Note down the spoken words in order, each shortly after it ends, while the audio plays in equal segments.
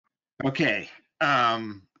Okay.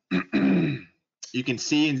 Um, you can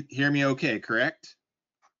see and hear me okay, correct?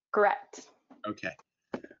 Correct. Okay.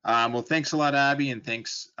 Well, thanks a lot, Abby, and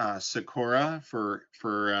thanks, Sakura, for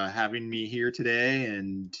having me here today,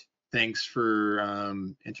 and thanks for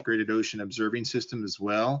Integrated Ocean Observing System as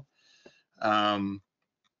well. So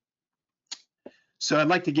I'd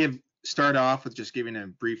like to start off with just giving a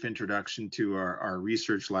brief introduction to our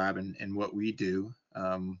research lab and what we do.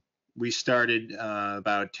 We started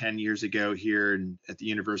about 10 years ago here at the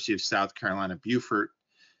University of South Carolina, Beaufort,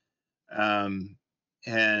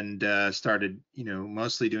 and started,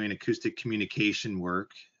 mostly doing acoustic communication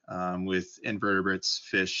work with invertebrates,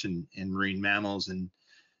 fish, and marine mammals. And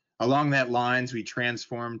along that lines, we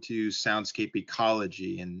transformed to soundscape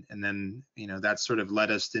ecology, and then, that sort of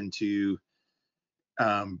led us into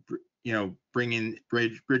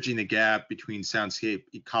bridging the gap between soundscape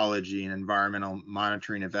ecology and environmental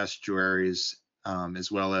monitoring of estuaries,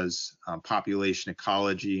 as well as population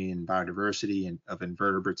ecology and biodiversity of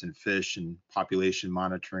invertebrates and fish, and population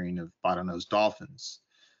monitoring of bottlenose dolphins.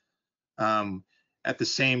 At the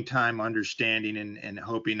same time, understanding and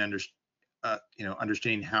hoping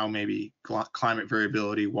understanding how maybe climate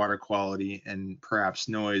variability, water quality, and perhaps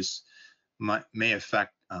noise may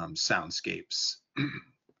affect soundscapes.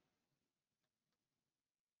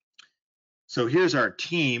 So here's our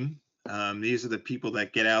team. These are the people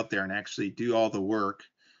that get out there and actually do all the work.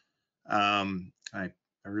 I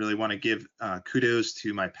really want to give kudos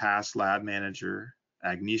to my past lab manager,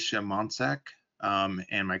 Agnieszka Monsak,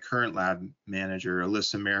 and my current lab manager,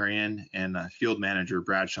 Alyssa Marion, and field manager,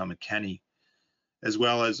 Bradshaw McKenney, as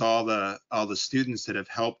well as all the students that have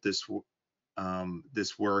helped this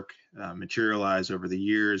work materialize over the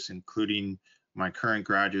years, including my current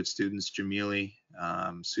graduate students, Jamili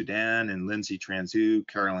Sudan and Lindsay Transu,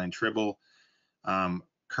 Caroline Tribble,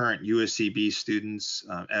 current USCB students,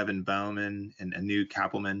 Evan Bauman and Anu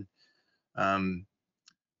Kappelman.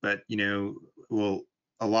 But, a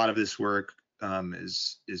lot of this work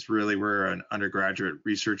is really, we're an undergraduate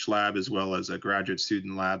research lab as well as a graduate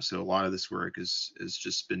student lab. So a lot of this work has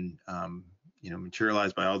just been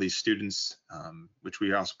materialized by all these students, which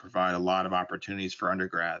we also provide a lot of opportunities for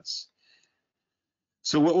undergrads.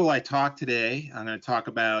 So what will I talk today? I'm going to talk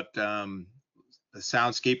about the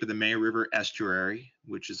soundscape of the May River estuary,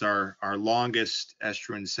 which is our longest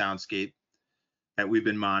estuarine soundscape that we've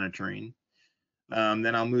been monitoring.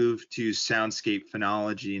 Then I'll move to soundscape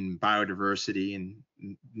phenology and biodiversity, and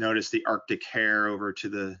notice the Arctic hare over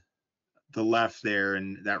to the left there,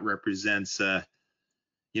 and that represents a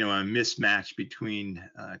mismatch between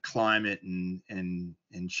climate and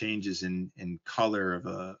changes in color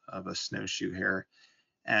of a snowshoe hare.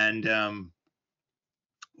 And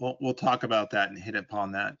we'll talk about that and hit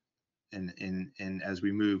upon that in as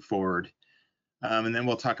we move forward. And then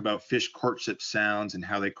we'll talk about fish courtship sounds and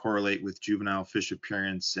how they correlate with juvenile fish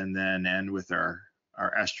appearance, and then end with our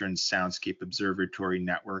Estuarine Soundscape Observatory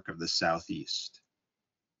Network of the Southeast.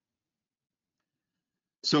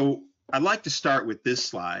 So I'd like to start with this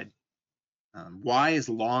slide. Why is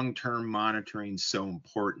long-term monitoring so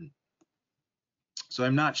important? So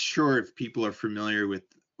I'm not sure if people are familiar with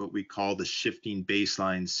what we call the shifting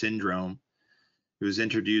baseline syndrome. It was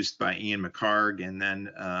introduced by Ian McHarg and then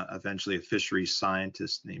eventually a fisheries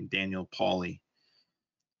scientist named Daniel Pauly.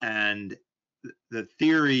 And the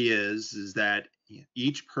theory is that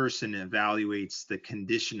each person evaluates the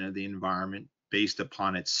condition of the environment based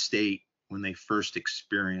upon its state when they first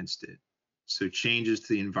experienced it. So changes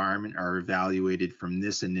to the environment are evaluated from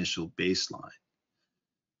this initial baseline.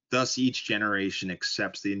 Thus, each generation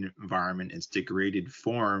accepts the environment in its degraded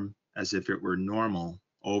form as if it were normal,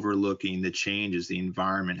 overlooking the changes the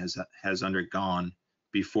environment has undergone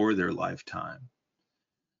before their lifetime.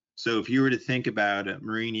 So if you were to think about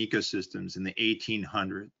marine ecosystems in the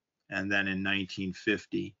 1800s, and then in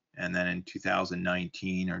 1950, and then in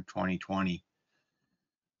 2019 or 2020,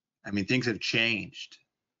 I mean, things have changed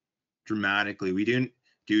dramatically. We didn't,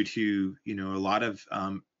 due to a lot of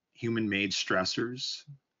human-made stressors,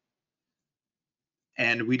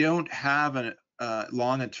 and we don't have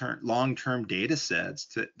long-term data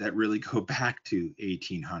sets that really go back to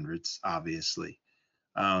 1800s, obviously.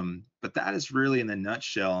 But that is really in the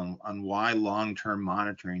nutshell on why long-term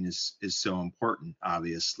monitoring is so important,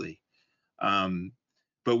 obviously.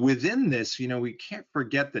 But within this, we can't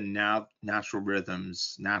forget the natural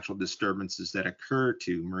rhythms, natural disturbances that occur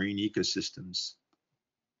to marine ecosystems.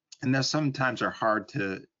 And that sometimes are hard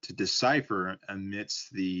to decipher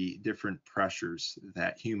amidst the different pressures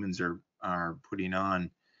that humans are putting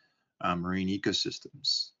on marine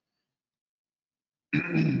ecosystems.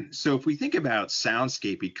 So if we think about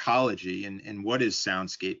soundscape ecology and what is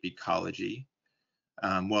soundscape ecology,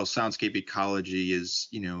 well, soundscape ecology is,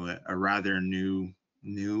 a rather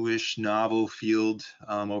newish novel field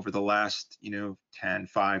over the last,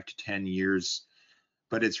 5 to 10 years.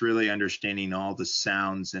 But it's really understanding all the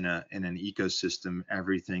sounds in an ecosystem,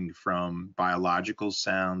 everything from biological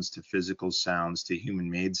sounds to physical sounds to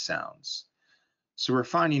human-made sounds. So we're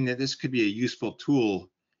finding that this could be a useful tool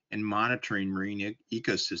in monitoring marine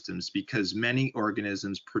ecosystems because many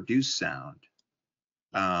organisms produce sound.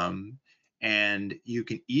 And you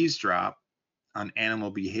can eavesdrop on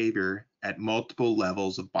animal behavior at multiple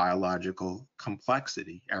levels of biological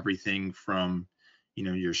complexity, everything from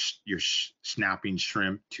your snapping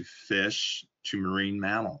shrimp to fish to marine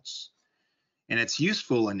mammals. And it's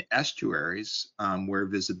useful in estuaries where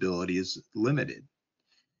visibility is limited.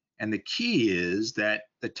 And the key is that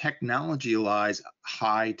the technology allows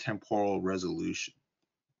high temporal resolution.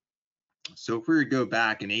 So if we were to go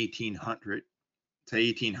back in 1800 to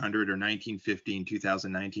 1800 or 1915,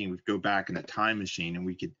 2019, we'd go back in a time machine and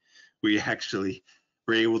we actually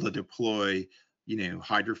were able to deploy,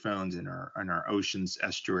 hydrophones in our oceans,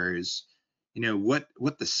 estuaries. What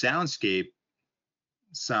the soundscape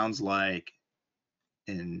sounds like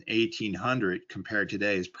in 1800 compared to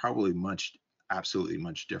today is probably absolutely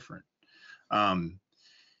much different.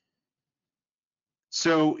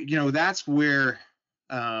 So,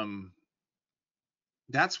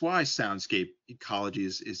 that's why soundscape ecology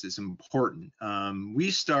is important.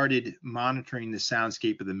 We started monitoring the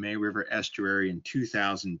soundscape of the May River estuary in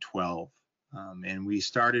 2012. And we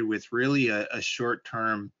started with really a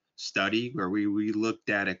short-term study where we looked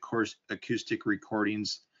at acoustic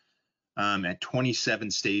recordings at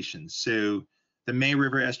 27 stations. So the May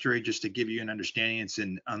River estuary, just to give you an understanding, it's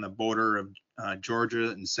on the border of Georgia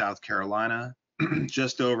and South Carolina,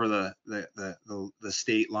 just over the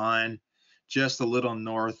state line, just a little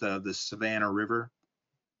north of the Savannah River.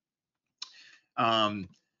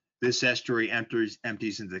 This estuary empties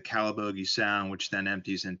into the Calabogie Sound, which then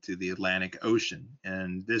empties into the Atlantic Ocean.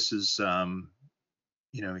 And this is,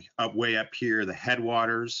 way up here, the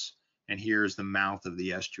headwaters, and here's the mouth of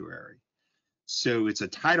the estuary. So it's a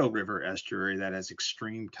tidal river estuary that has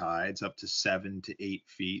extreme tides up to 7 to 8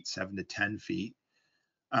 feet, 7 to 10 feet.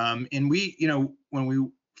 And we, when we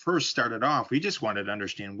first started off, we just wanted to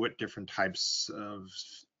understand what different types of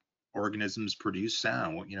organisms produce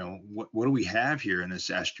sound. What do we have here in this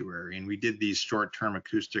estuary? And we did these short-term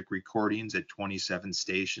acoustic recordings at 27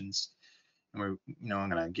 stations. And I'm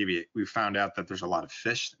going to give you, we found out that there's a lot of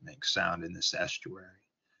fish that make sound in this estuary,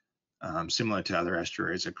 similar to other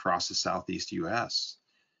estuaries across the Southeast US.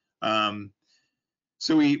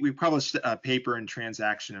 So we published a paper in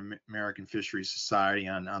Transaction American Fisheries Society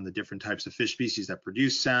on the different types of fish species that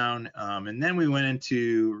produce sound. And then we went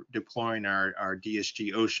into deploying our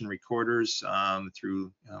DSG ocean recorders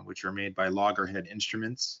which are made by Loggerhead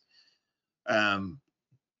Instruments. In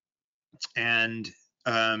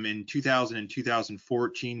 2000 and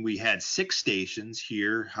 2014, we had 6 stations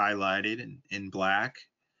here highlighted in black.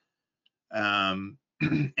 And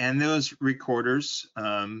those recorders,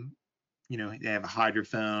 they have a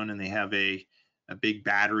hydrophone and they have a big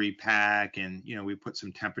battery pack, and we put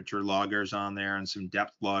some temperature loggers on there and some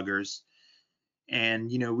depth loggers. And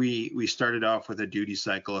we started off with a duty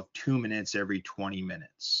cycle of 2 minutes every 20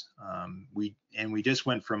 minutes. We just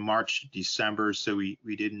went from March to December, so we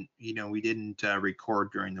didn't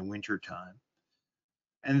record during the winter time.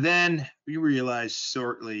 And then we realized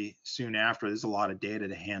soon after there's a lot of data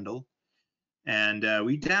to handle. And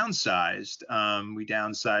we downsized. We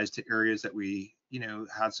downsized to areas that we,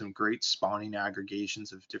 had some great spawning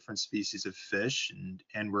aggregations of different species of fish,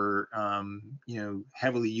 and were,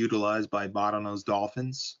 heavily utilized by bottlenose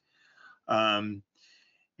dolphins.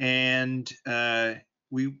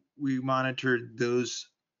 We monitored those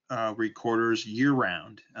recorders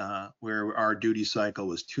year-round, where our duty cycle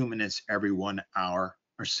was 2 minutes every 1 hour.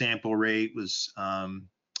 Our sample rate was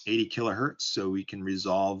 80 kilohertz, so we can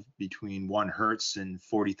resolve between 1 hertz and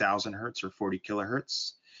 40,000 hertz or 40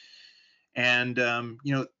 kilohertz. And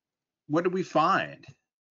what did we find?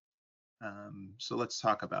 So let's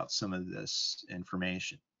talk about some of this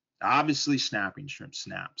information. Obviously, snapping shrimp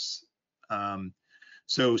snaps.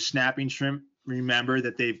 So snapping shrimp, remember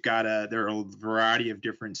that there are a variety of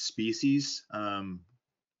different species. We're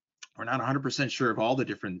not 100% sure of all the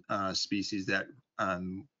different species that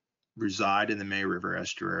reside in the May River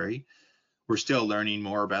estuary. We're still learning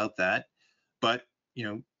more about that, but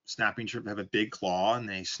snapping shrimp have a big claw, and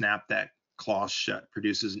they snap that claws shut,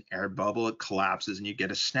 produces an air bubble, it collapses, and you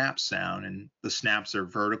get a snap sound. And the snaps are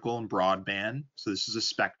vertical and broadband. So this is a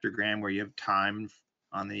spectrogram where you have time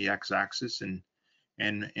on the x-axis, and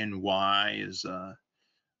y is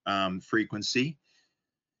frequency.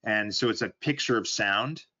 And so it's a picture of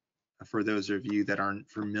sound for those of you that aren't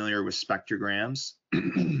familiar with spectrograms.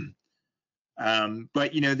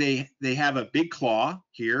 But you know, they have a big claw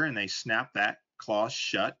here, and they snap that claw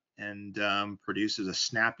shut, and produces a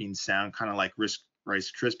snapping sound, kind of like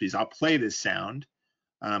Rice Krispies. I'll play this sound.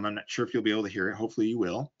 I'm not sure if you'll be able to hear it. Hopefully you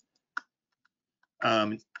will.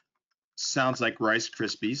 Sounds like Rice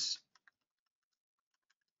Krispies,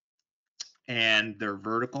 and they're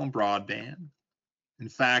vertical and broadband. In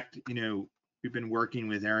fact, you know, we've been working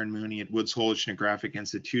with Aaron Mooney at Woods Hole Oceanographic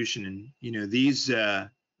Institution, and you know, these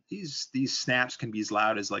snaps can be as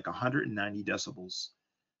loud as like 190 decibels.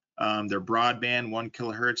 They're broadband, 1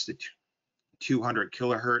 kilohertz to 200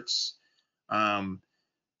 kilohertz.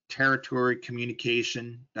 Territory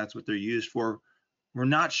communication, that's what they're used for. We're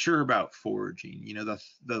not sure about foraging. You know,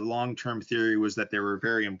 the long-term theory was that they were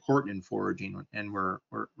very important in foraging, and we're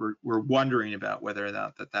wondering about whether or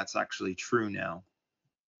not that's actually true now.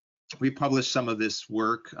 We published some of this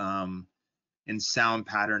work in Sound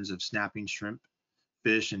Patterns of Snapping Shrimp,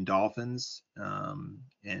 Fish, and Dolphins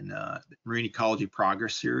in Marine Ecology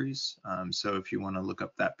Progress Series. So if you want to look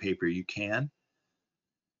up that paper, you can.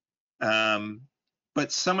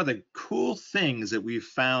 But some of the cool things that we've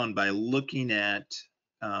found by looking at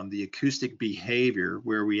the acoustic behavior,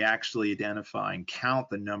 where we actually identify and count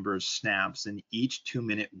the number of snaps in each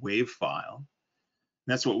 2-minute wave file.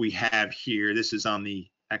 That's what we have here. This is on the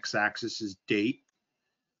x-axis is date,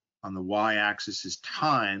 on the y-axis is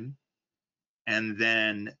time, and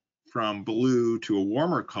then from blue to a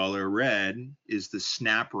warmer color, red, is the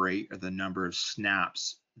snap rate, or the number of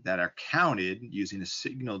snaps that are counted using a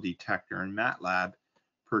signal detector in MATLAB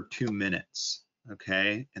per 2 minutes.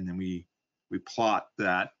 Okay, and then we plot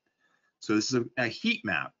that. So this is a heat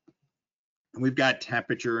map. And we've got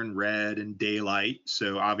temperature in red and daylight.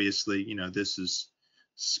 So obviously, you know, this is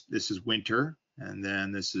winter, and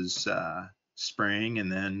then this is spring,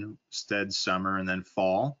 and then instead summer, and then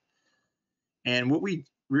fall. And what we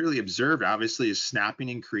really observed, obviously, is snapping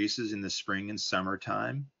increases in the spring and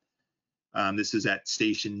summertime. This is at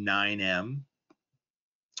station 9M,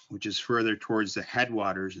 which is further towards the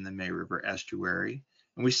headwaters in the May River estuary.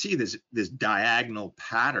 And we see this diagonal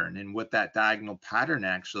pattern, and what that diagonal pattern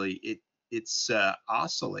actually, it's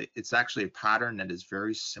actually a pattern that is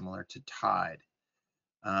very similar to tide.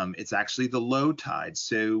 It's actually the low tide.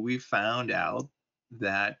 So we found out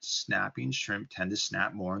that snapping shrimp tend to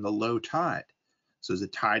snap more in the low tide. So as the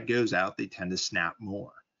tide goes out, they tend to snap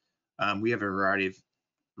more. We have a variety of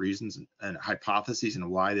reasons and hypotheses on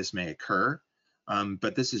why this may occur,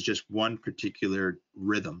 but this is just one particular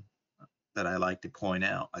rhythm that I like to point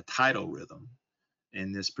out, a tidal rhythm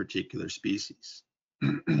in this particular species.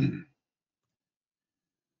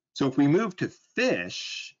 So if we move to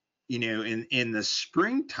fish, you know, in the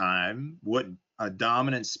springtime, what a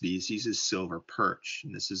dominant species is silver perch.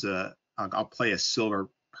 And this is I'll play a silver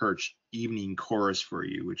perch evening chorus for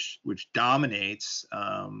you, which dominates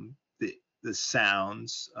the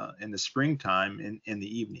sounds in the springtime in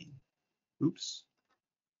the evening. Oops.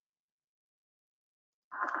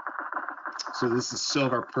 So this is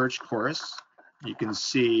silver perch chorus. You can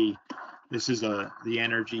see this is the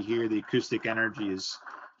energy here. The acoustic energy is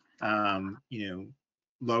you know,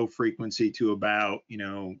 low frequency to about, you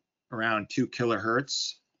know, around 2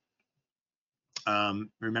 kilohertz.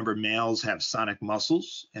 Remember, males have sonic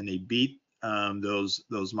muscles, and they beat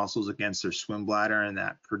those muscles against their swim bladder, and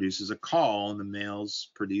that produces a call, and the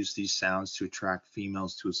males produce these sounds to attract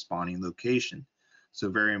females to a spawning location. So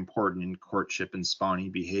very important in courtship and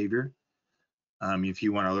spawning behavior. If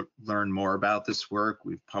you want to learn more about this work,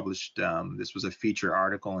 we've published, this was a feature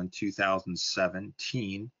article in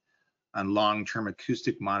 2017 on long-term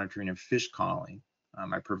acoustic monitoring of fish calling.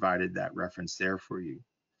 I provided that reference there for you.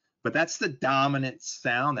 But that's the dominant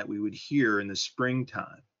sound that we would hear in the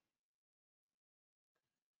springtime.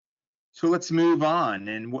 So let's move on.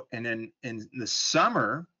 And then in the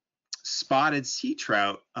summer, spotted sea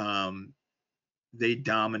trout, they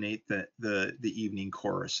dominate the evening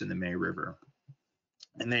chorus in the May River.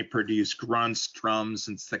 And they produce grunts, drums,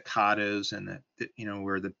 and staccatos, and you know,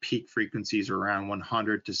 where the peak frequencies are around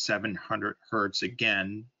 100 to 700 hertz.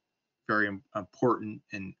 Again, very important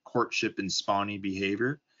in courtship and spawning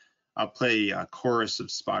behavior. I'll play a chorus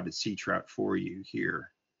of spotted sea trout for you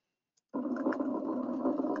here. There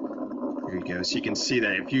you go. So you can see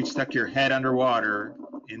that if you stuck your head underwater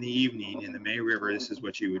in the evening in the May River, this is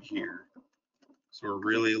what you would hear. So a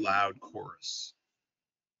really loud chorus.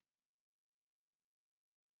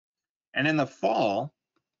 And in the fall,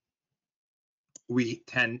 we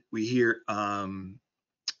hear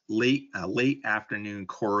late afternoon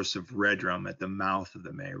chorus of red drum at the mouth of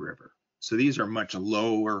the May River. So these are much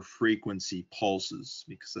lower frequency pulses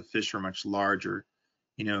because the fish are much larger,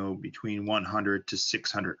 you know, between 100 to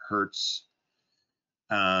 600 hertz.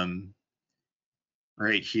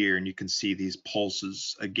 Right here, and you can see these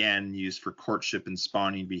pulses again used for courtship and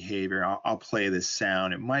spawning behavior. I'll play this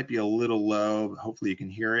sound. It might be a little low, but hopefully you can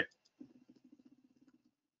hear it.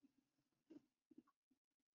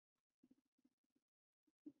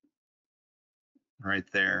 Right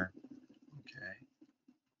there. Okay.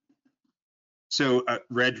 So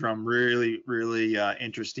red drum, really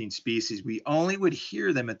interesting species. We only would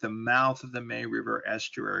hear them at the mouth of the May River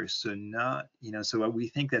estuary. So not, you know, so we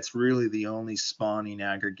think that's really the only spawning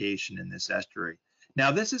aggregation in this estuary.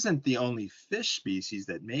 Now, this isn't the only fish species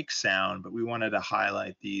that make sound, but we wanted to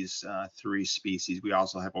highlight these three species. We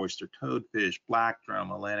also have oyster toadfish, black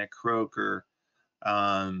drum, Atlantic croaker,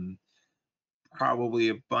 probably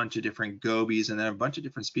a bunch of different gobies, and then a bunch of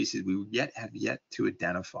different species we have yet to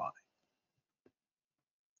identify.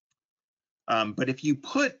 But if you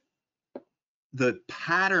put the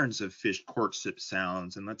patterns of fish courtship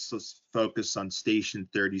sounds, and let's focus on station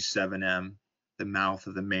 37M, the mouth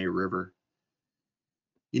of the May River.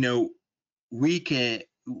 You know,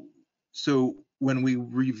 so when we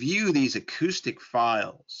review these acoustic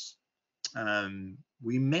files,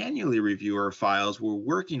 we manually review our files. We're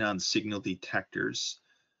working on signal detectors.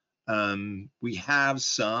 We have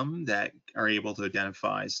some that are able to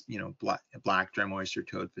identify, you know, black drum, oyster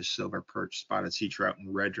toadfish, silver perch, spotted sea trout,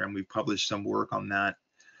 and red drum. We've published some work on that.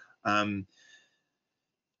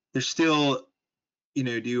 They're still, you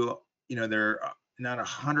know, they're not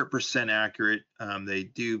 100% accurate. They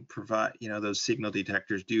do provide, you know, those signal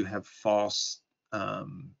detectors do have false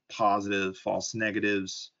positives, false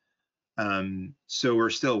negatives. So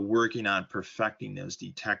we're still working on perfecting those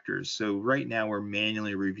detectors. So right now we're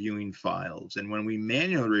manually reviewing files. And when we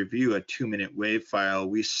manually review a 2-minute wave file,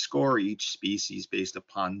 we score each species based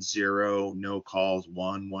upon 0, no calls,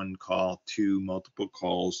 1 call, 2, multiple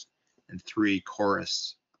calls, and 3,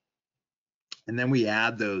 chorus. And then we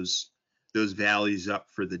add those values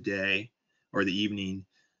up for the day or the evening.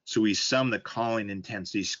 So we sum the calling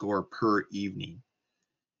intensity score per evening.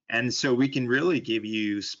 And so we can really give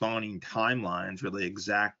you spawning timelines, really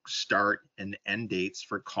exact start and end dates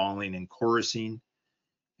for calling and chorusing.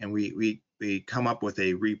 And we come up with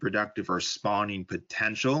a reproductive or spawning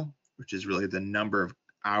potential, which is really the number of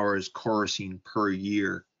hours chorusing per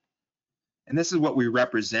year. And this is what we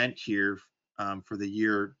represent here for the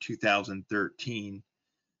year 2013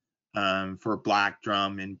 for black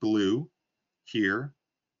drum in blue here,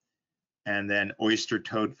 and then oyster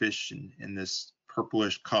toadfish in this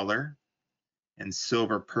purplish color, and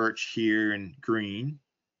silver perch here in green,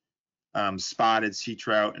 spotted sea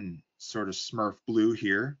trout in sort of smurf blue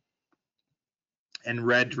here, and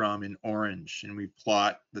red drum in orange. And we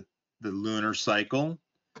plot the lunar cycle,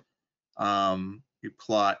 we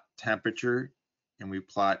plot temperature, and we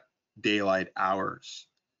plot daylight hours.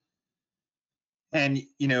 And,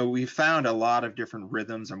 you know, we found a lot of different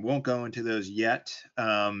rhythms. I won't go into those yet,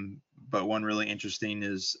 but one really interesting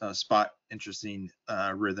is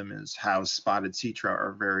rhythm is how spotted sea trout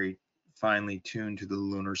are very finely tuned to the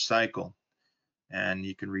lunar cycle. And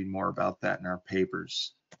you can read more about that in our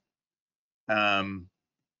papers. And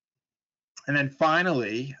then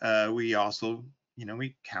finally, we also, you know,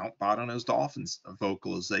 we count bottlenose dolphins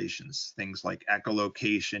vocalizations, things like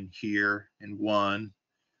echolocation here in 1,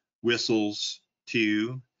 whistles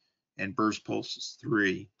 2, and burst pulses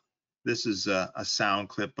 3. This is a sound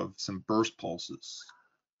clip of some burst pulses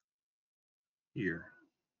here.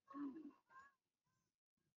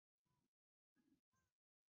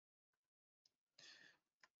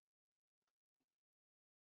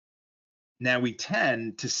 Now we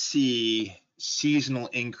tend to see seasonal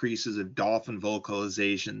increases of dolphin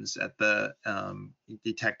vocalizations at the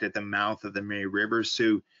detected at the mouth of the May River.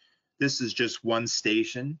 So this is just one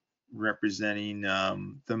station representing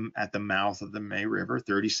them at the mouth of the May River,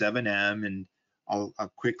 37M, and I'll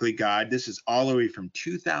quickly guide. This is all the way from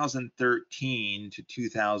 2013 to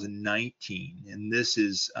 2019, and this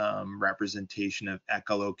is representation of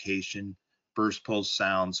echolocation, burst pulse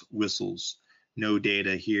sounds, whistles. No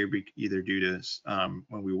data here, either due to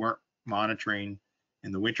when we weren't monitoring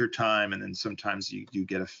in the winter time, and then sometimes you do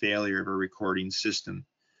get a failure of a recording system.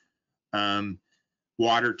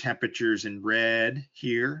 Water temperatures in red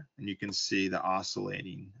here, and you can see the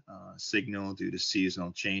oscillating signal due to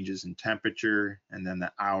seasonal changes in temperature, and then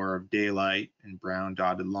the hour of daylight in brown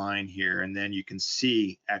dotted line here. And then you can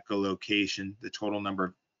see echolocation, the total number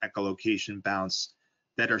of echolocation bounce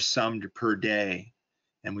that are summed per day.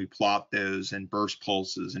 And we plot those in burst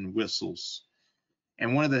pulses and whistles.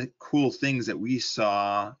 And one of the cool things that we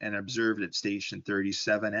saw and observed at station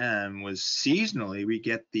 37M was seasonally we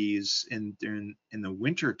get these in the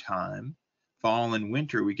winter time, fall and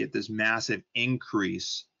winter, we get this massive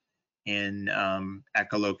increase in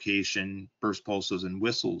echolocation, burst pulses, and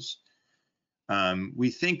whistles. We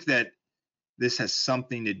think that this has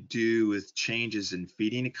something to do with changes in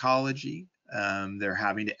feeding ecology. They're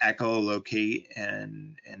having to echolocate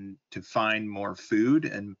and to find more food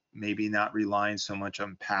and maybe not relying so much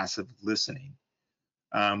on passive listening.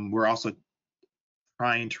 We're also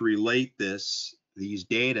trying to relate these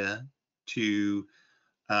data to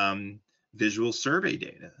visual survey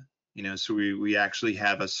data. So we actually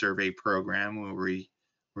have a survey program where we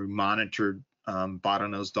monitor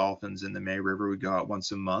bottlenose dolphins in the May River. We go out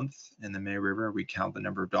once a month in the May River. We count the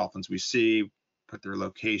number of dolphins we see, put their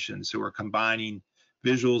location. So we're combining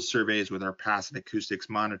visual surveys with our passive acoustics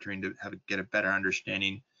monitoring to get a better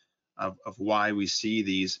understanding of why we see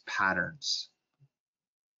these patterns.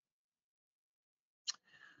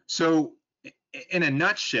 So in a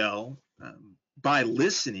nutshell, by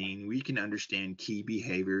listening, we can understand key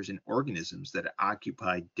behaviors in organisms that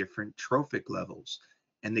occupy different trophic levels.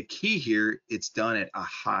 And the key here, it's done at a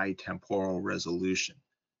high temporal resolution,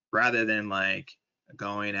 rather than like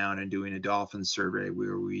going out and doing a dolphin survey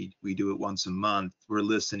where we do it once a month. We're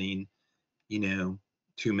listening, 2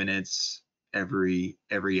 minutes every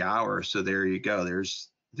hour. So there you go.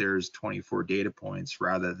 There's 24 data points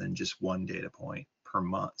rather than just one data point per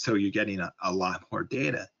month. So you're getting a lot more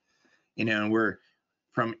data. And we're,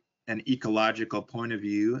 from an ecological point of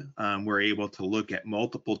view, we're able to look at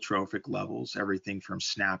multiple trophic levels, everything from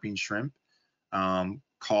snapping shrimp,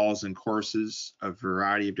 calls and courses, a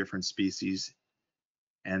variety of different species,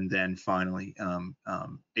 and then finally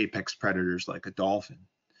apex predators like a dolphin.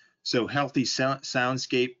 So healthy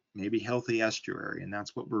soundscape, maybe healthy estuary, and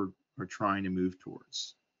that's what we're trying to move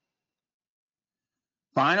towards.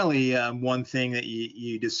 Finally, one thing that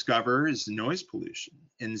you discover is noise pollution.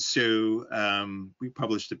 And so we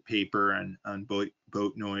published a paper on boat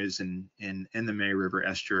noise in the May River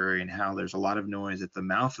estuary, and how there's a lot of noise at the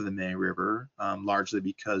mouth of the May River, largely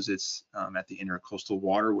because it's at the intercoastal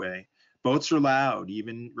waterway. Boats are loud,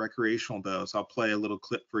 even recreational boats. I'll play a little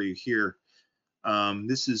clip for you here.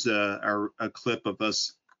 This is a clip of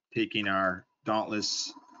us taking our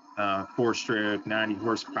Dauntless 4-stroke 90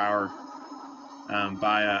 horsepower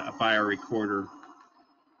by a recorder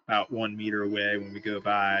about 1 meter away. When we go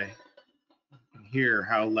by, you can hear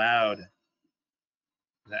how loud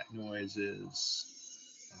that noise is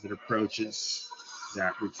as it approaches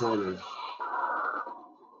that recorder.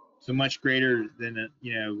 So much greater than,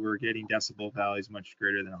 we're getting decibel values much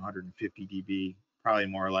greater than 150 dB, probably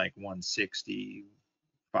more like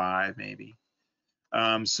 165 maybe.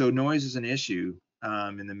 So noise is an issue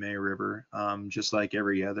in the May River, just like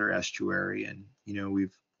every other estuary. And we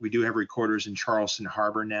do have recorders in Charleston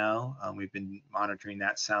Harbor now. We've been monitoring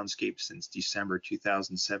that soundscape since December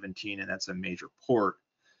 2017, and that's a major port.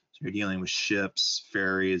 So you're dealing with ships,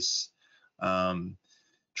 ferries,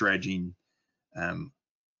 dredging.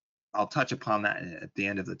 I'll touch upon that at the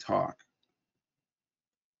end of the talk.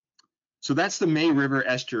 So that's the May River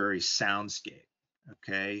estuary soundscape.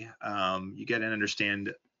 Okay, you get an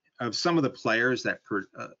understand of some of the players that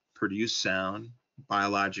produce sound,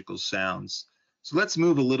 biological sounds. So let's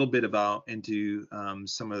move a little bit into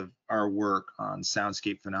some of our work on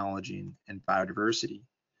soundscape phenology and biodiversity.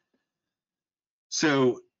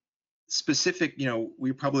 So specific,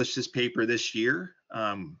 we published this paper this year.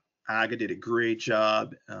 Aga did a great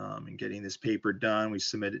job in getting this paper done. We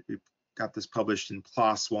got this published in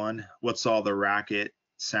PLOS One. What's all the racket?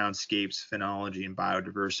 Soundscapes, phenology, and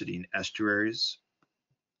biodiversity in estuaries.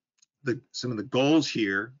 Some of the goals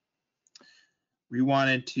here, we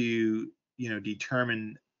wanted to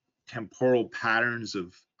determine temporal patterns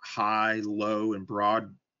of high, low, and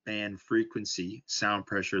broadband frequency sound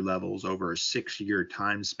pressure levels over a 6-year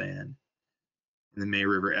time span in the May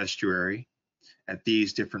River estuary at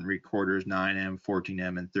these different recorders, 9M,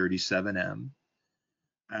 14M, and 37M.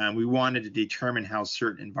 We wanted to determine how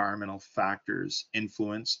certain environmental factors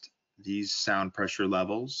influenced these sound pressure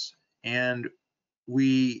levels, and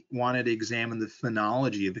we wanted to examine the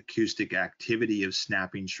phenology of acoustic activity of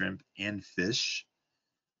snapping shrimp and fish.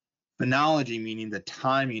 Phenology meaning the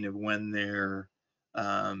timing of when they're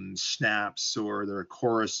snaps or their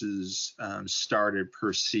choruses started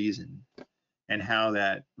per season, and how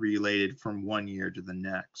that related from one year to the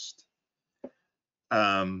next.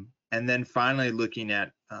 And then finally looking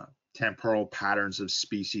at temporal patterns of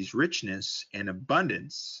species richness and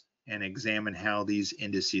abundance, and examine how these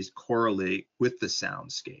indices correlate with the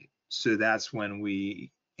soundscape. So that's when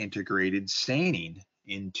we integrated seining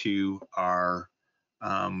into our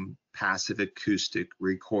passive acoustic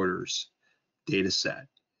recorders data set.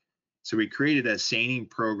 So we created a seining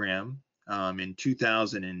program in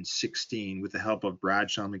 2016 with the help of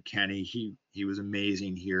Bradshaw McKenney. He was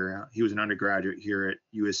amazing here. He was an undergraduate here at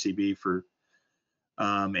USCB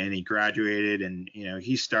and he graduated, and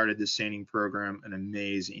he started the seining program. An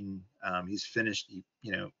amazing. He's finished.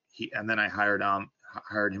 And then I hired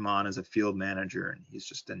him on as a field manager, and he's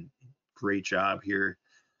just done a great job here.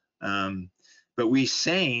 But we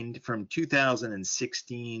seined from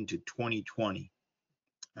 2016 to 2020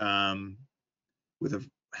 with the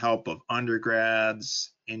help of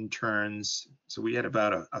undergrads, interns. So we had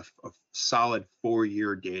about a solid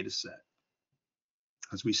 4-year data set,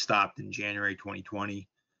 because we stopped in January 2020,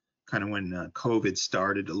 kind of when COVID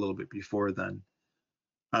started, a little bit before then.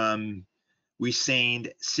 We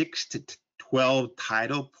seined 6 to 12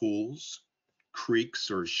 tidal pools, creeks,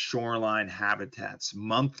 or shoreline habitats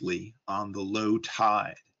monthly on the low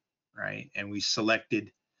tide, right? And we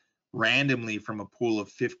selected randomly from a pool of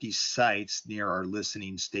 50 sites near our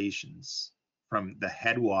listening stations, from the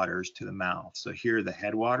headwaters to the mouth. So here are the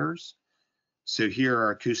headwaters. So here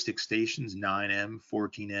are acoustic stations, 9M,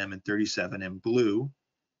 14M, and 37M blue.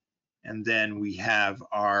 And then we have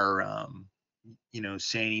our,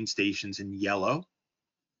 seining stations in yellow.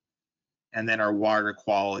 And then our water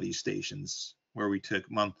quality stations, where we took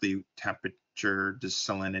monthly temperature,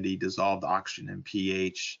 salinity, dissolved oxygen, and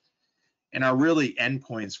pH. And our really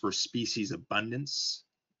endpoints were species abundance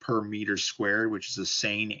per meter squared, which is a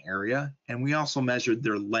seine area. And we also measured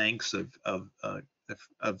their lengths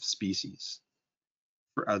of species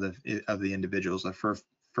of the individuals, the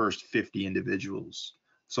first 50 individuals.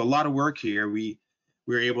 So a lot of work here. We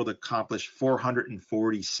were able to accomplish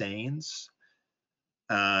 440 seines.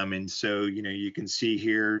 And so, you can see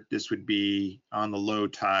here, this would be on the low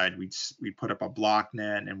tide. We'd put up a block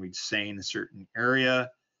net and we'd seine a certain area,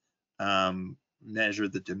 measure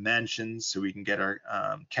the dimensions so we can get our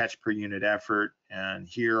catch per unit effort. And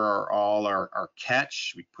here are all our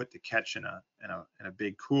catch. We put the catch in a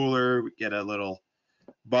big cooler. We get a little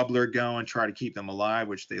bubbler going, try to keep them alive,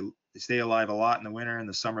 which they stay alive a lot in the winter. In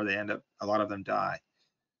the summer, a lot of them die.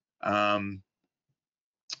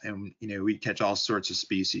 And we catch all sorts of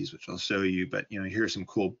species, which I'll show you. But here's some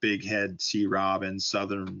cool big head sea robin,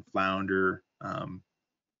 southern flounder,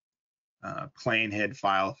 plain head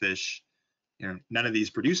filefish. None of these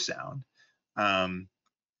produce sound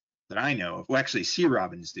that I know of. Well, actually, sea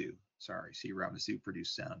robins do. Sorry, sea robins do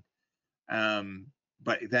produce sound.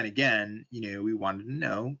 But then again, we wanted to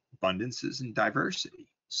know abundances and diversity.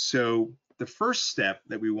 So the first step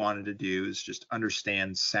that we wanted to do is just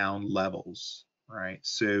understand sound levels, right?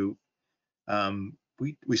 So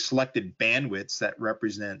we selected bandwidths that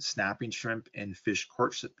represent snapping shrimp and fish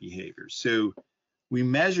courtship behaviors. So we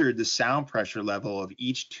measured the sound pressure level of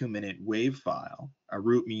each 2-minute wave file, a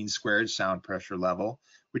root mean squared sound pressure level,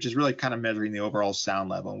 which is really kind of measuring the overall sound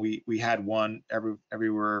level. We had one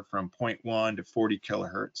everywhere from 0.1 to 40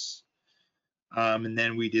 kilohertz. And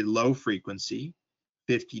then we did low frequency,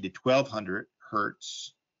 50 to 1200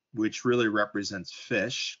 hertz, which really represents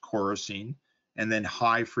fish chorusing, and then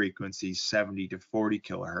high frequency, 70 to 40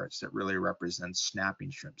 kilohertz, that really represents snapping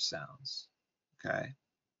shrimp sounds, okay?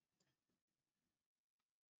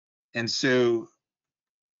 And so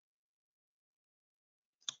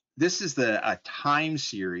this is a time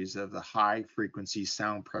series of the high frequency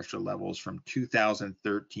sound pressure levels from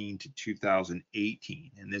 2013 to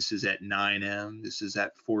 2018. And this is at 9M, this is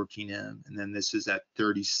at 14M, and then this is at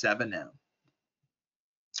 37M,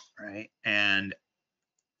 right? And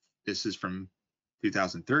this is from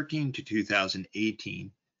 2013 to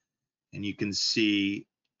 2018. And you can see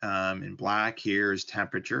in black here is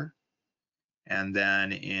temperature. And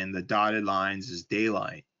then in the dotted lines is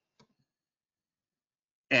daylight.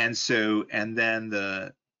 And then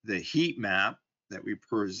the heat map that we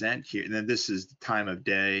present here, and then this is the time of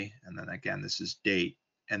day, and then again, this is date.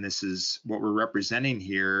 And this is what we're representing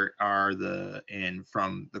here are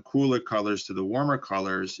from the cooler colors to the warmer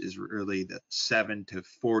colors is really the 7 to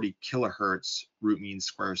 40 kilohertz root mean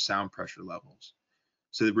square sound pressure levels.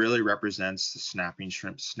 So it really represents the snapping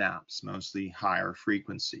shrimp snaps, mostly higher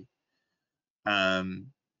frequency.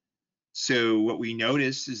 So what we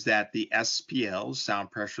noticed is that the SPLs,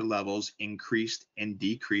 sound pressure levels, increased and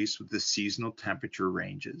decreased with the seasonal temperature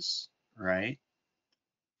ranges, right?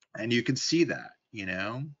 And you can see that,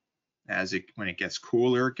 when it gets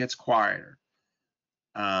cooler, it gets quieter.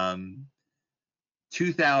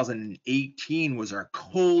 2018 was our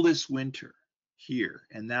coldest winter here,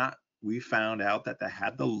 and that we found out that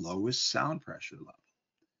had the lowest sound pressure level.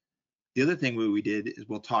 The other thing we did is,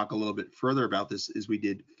 we'll talk a little bit further about this, is we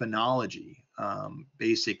did phonology.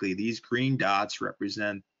 Basically, these green dots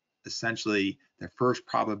represent essentially the first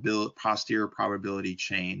posterior probability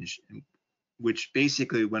change, which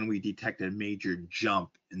basically when we detect a major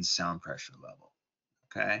jump in sound pressure level.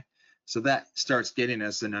 Okay, so that starts getting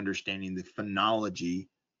us an understanding the phonology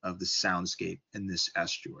of the soundscape in this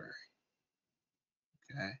estuary.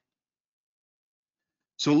 Okay.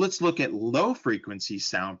 So let's look at low frequency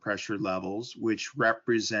sound pressure levels, which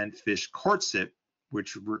represent fish courtship,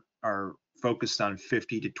 which are focused on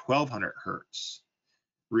 50 to 1200 hertz.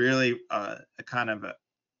 Really a kind of a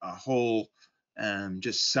whole,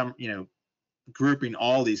 just some, grouping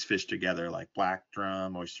all these fish together, like black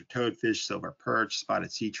drum, oyster toadfish, silver perch,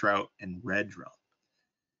 spotted sea trout, and red drum,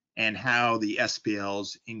 and how the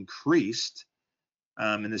SPLs increased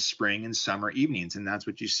in the spring and summer evenings. And that's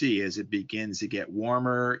what you see as it begins to get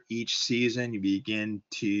warmer each season. You begin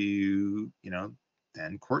to,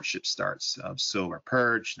 then courtship starts of silver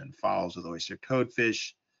perch, then follows with oyster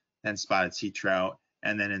toadfish, then spotted sea trout,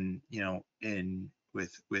 and then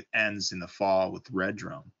with ends in the fall with red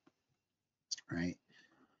drum, right?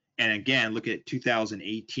 And again, look at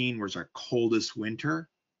 2018 was our coldest winter,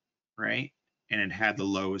 right? And it had the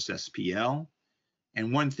lowest SPL.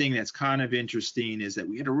 And one thing that's kind of interesting is that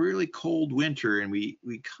we had a really cold winter, and we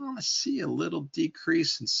kind of see a little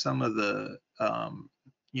decrease in some of the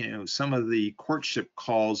some of the courtship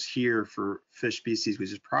calls here for fish species,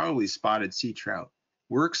 which is probably spotted sea trout.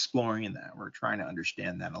 We're exploring that. We're trying to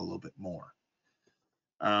understand that a little bit more.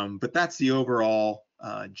 But that's the overall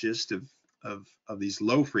gist of these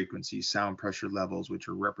low frequency sound pressure levels, which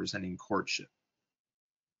are representing courtship.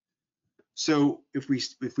 So if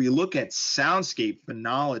we look at soundscape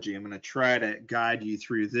phonology, I'm going to try to guide you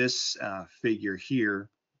through this figure here,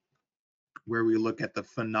 where we look at the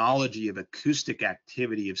phonology of acoustic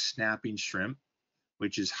activity of snapping shrimp,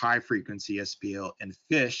 which is high frequency SPL, and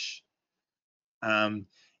fish. And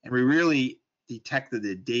we really detected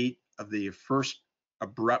the date of the first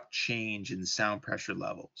abrupt change in sound pressure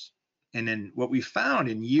levels. And then what we found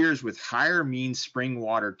in years with higher mean spring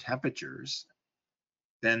water temperatures,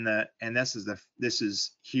 this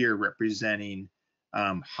is here representing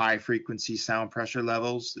high frequency sound pressure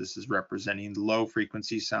levels. This is representing low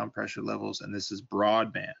frequency sound pressure levels, and this is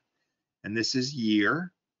broadband. And this is the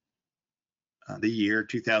year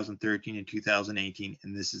 2013 and 2018,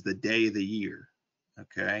 and this is the day of the year.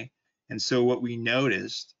 Okay, and so what we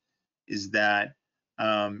noticed is that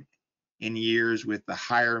in years with the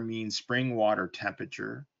higher mean spring water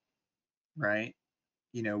temperature, right,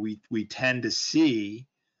 we tend to see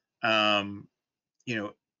that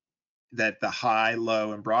the high,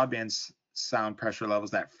 low, and broadband sound pressure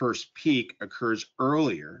levels, that first peak occurs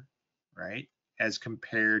earlier, right, as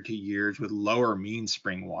compared to years with lower mean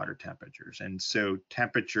spring water temperatures. And so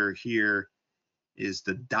temperature here is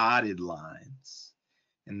the dotted lines,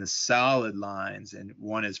 and the solid lines, and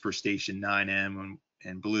one is for station 9M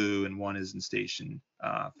in blue, and one is in station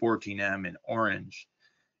 14M in orange.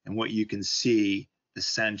 And what you can see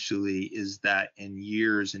essentially is that in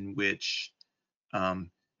years in which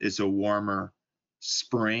is a warmer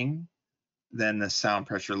spring, then the sound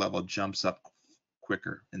pressure level jumps up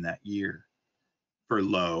quicker in that year for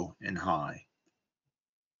low and high.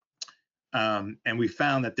 And we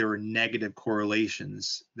found that there were negative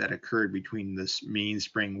correlations that occurred between this mean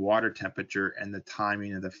spring water temperature and the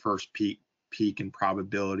timing of the first peak and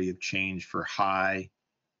probability of change for high,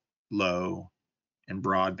 low, and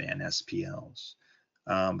broadband SPLs.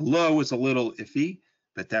 Low was a little iffy,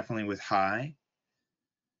 but definitely with high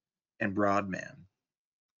and broadband.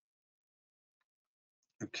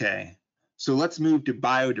 Okay, so let's move to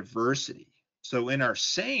biodiversity. So in our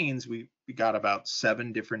seines, we got about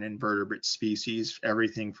 7 different invertebrate species,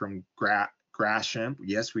 everything from grass shrimp.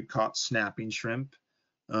 Yes, we caught snapping shrimp,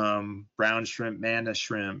 brown shrimp, manna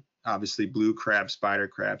shrimp, obviously blue crabs, spider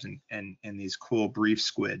crabs, and these cool brief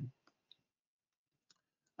squid.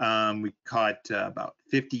 We caught about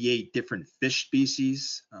 58 different fish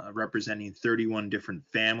species, representing 31 different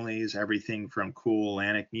families, everything from cool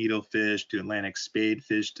Atlantic needlefish to Atlantic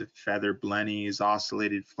spadefish to feather blennies,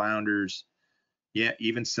 ocellated flounders, yeah,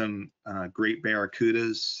 even some great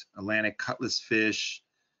barracudas, Atlantic cutlass fish,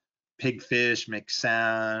 pigfish make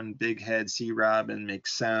sound, bighead sea robin make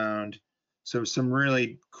sound. So some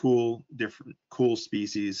really cool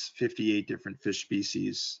species, 58 different fish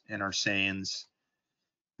species in our seines.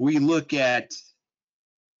 If we look at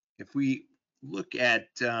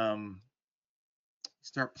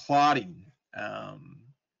start plotting.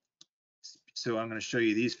 So I'm going to show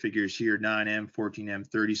you these figures here, 9M, 14M,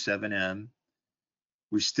 37M.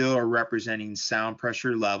 We still are representing sound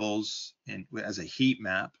pressure levels as a heat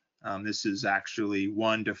map. This is actually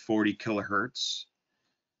 1 to 40 kilohertz.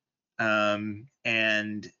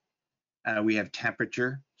 We have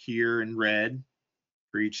temperature here in red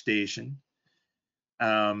for each station.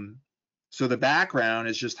 So the background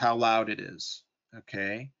is just how loud it is,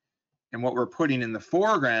 okay? And what we're putting in the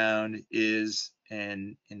foreground is,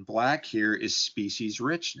 in black here, is species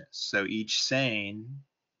richness. So each seine,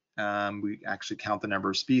 we actually count the number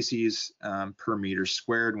of species per meter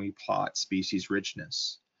squared, and we plot species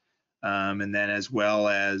richness. And then as well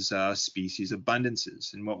as species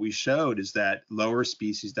abundances. And what we showed is that lower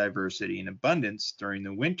species diversity and abundance during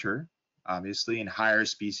the winter, obviously, and higher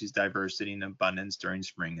species diversity and abundance during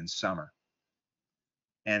spring and summer.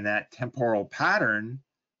 And that temporal pattern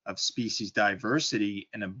of species diversity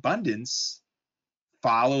and abundance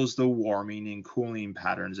follows the warming and cooling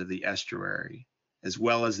patterns of the estuary, as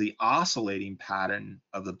well as the oscillating pattern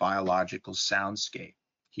of the biological soundscape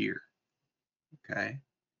here, okay?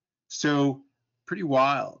 So pretty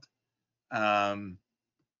wild. So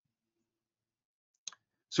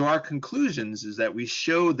our conclusions is that we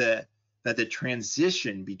show that the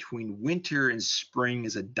transition between winter and spring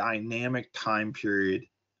is a dynamic time period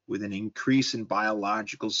with an increase in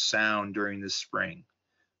biological sound during the spring,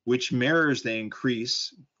 which mirrors the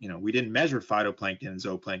increase. You know, we didn't measure phytoplankton and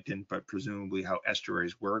zooplankton, but presumably how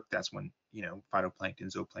estuaries work, that's when, you know, phytoplankton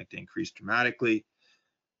and zooplankton increase dramatically.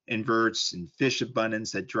 Inverts and fish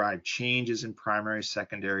abundance that drive changes in primary,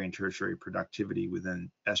 secondary, and tertiary productivity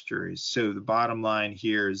within estuaries. So the bottom line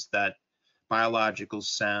here is that biological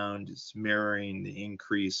sound is mirroring the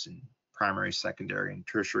increase in primary, secondary, and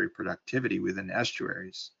tertiary productivity within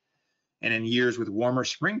estuaries. And in years with warmer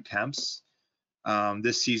spring temps,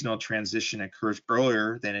 this seasonal transition occurs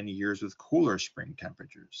earlier than in years with cooler spring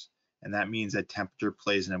temperatures. And that means that temperature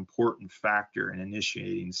plays an important factor in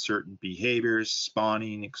initiating certain behaviors,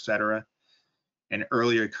 spawning, etc. And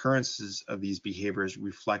early occurrences of these behaviors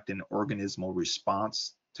reflect an organismal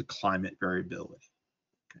response to climate variability.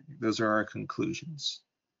 Okay, those are our conclusions.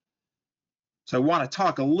 So I want to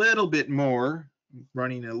talk a little bit more. I'm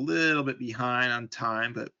running a little bit behind on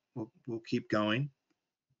time, but we'll keep going.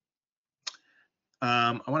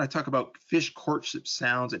 I want to talk about fish courtship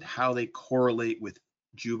sounds and how they correlate with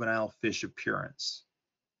juvenile fish appearance.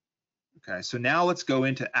 Okay, so now let's go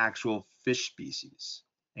into actual fish species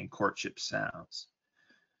and courtship sounds.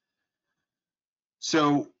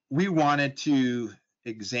 So we wanted to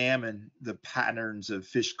examine the patterns of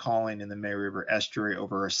fish calling in the May River estuary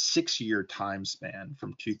over a 6-year time span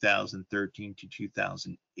from 2013 to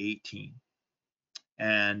 2018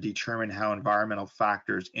 and determine how environmental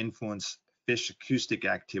factors influence fish acoustic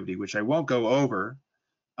activity, which I won't go over,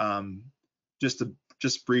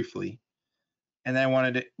 just briefly. And then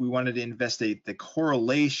we wanted to investigate the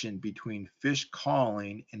correlation between fish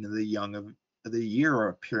calling and the young of the year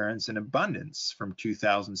appearance and abundance from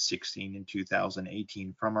 2016 and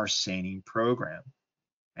 2018 from our seining program,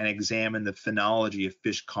 and examine the phenology of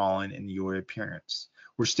fish calling and young appearance.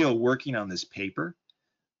 We're still working on this paper,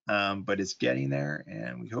 but it's getting there,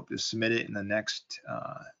 and we hope to submit it in the next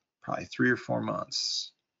probably 3 or 4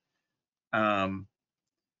 months.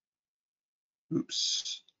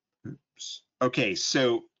 Oops. Okay,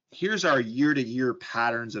 so here's our year-to-year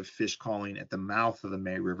patterns of fish calling at the mouth of the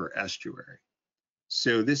May River estuary.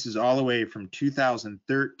 So this is all the way from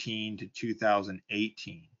 2013 to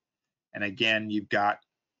 2018. And again, you've got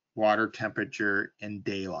water temperature and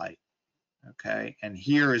daylight. Okay, and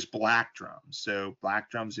here is black drum. So black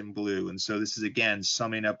drum's in blue. And so this is, again,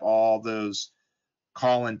 summing up all those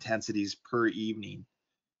call intensities per evening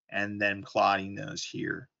and then plotting those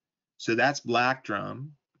here. So that's black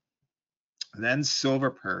drum, then silver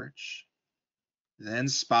perch, then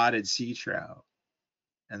spotted sea trout,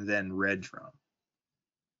 and then red drum.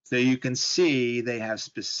 So you can see they have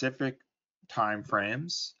specific time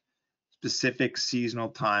frames, specific seasonal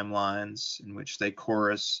timelines in which they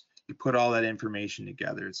chorus. You put all that information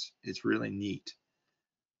together. It's really neat.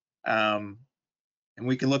 And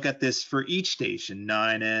we can look at this for each station,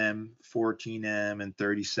 9M, 14M, and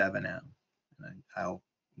 37M.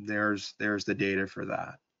 And there's the data for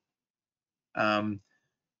that.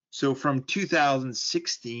 So from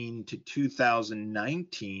 2016 to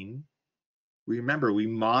 2019, remember, we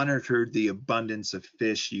monitored the abundance of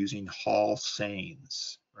fish using Hall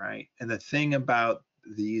seines, right? And the thing about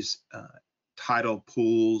these tidal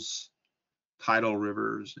pools, tidal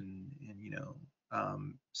rivers, and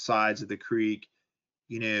sides of the creek,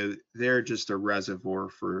 they're just a reservoir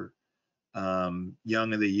for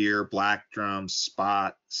young of the year, black drum,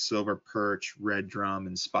 spot, silver perch, red drum,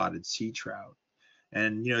 and spotted sea trout.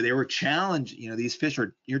 And they were challenged. These fish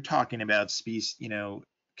you're talking about species,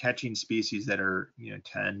 catching species that are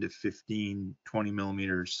 10 to 15, 20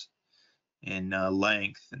 millimeters in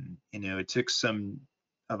length. And it took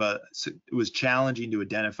it was challenging to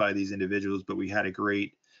identify these individuals, but we had a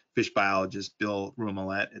great fish biologist, Bill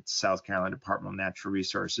Rumelette at South Carolina Department of Natural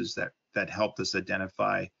Resources, that helped us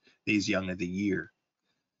identify these young of the year.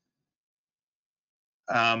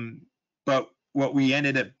 But what we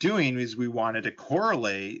ended up doing is we wanted to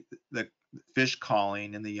correlate the fish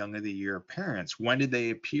calling and the young of the year appearance. When did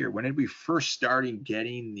they appear? When did we first started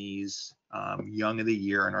getting these young of the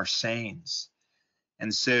year in our seines?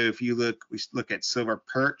 And so if we look at silver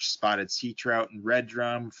perch, spotted sea trout, and red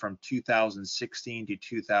drum from 2016 to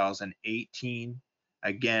 2018.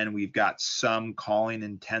 Again, we've got some calling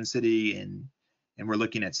intensity, and we're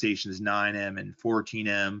looking at stations 9M and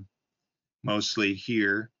 14M mostly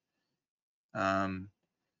here.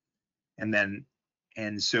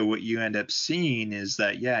 And so what you end up seeing is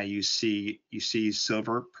that, you see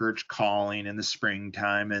silver perch calling in the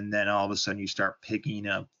springtime, and then all of a sudden you start picking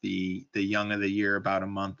up the young of the year about a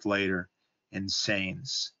month later in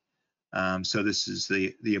seines. So this is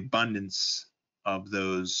the abundance of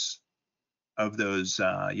those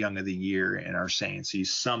young of the year in our seines. So you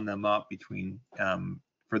sum them up between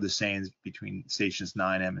for the seines between stations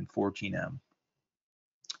 9M and 14M.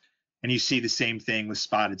 And you see the same thing with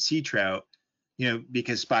spotted sea trout.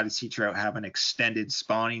 Because spotted sea trout have an extended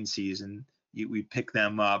spawning season, we pick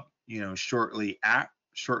them up, shortly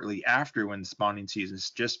after when the spawning season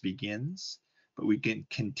just begins, but we can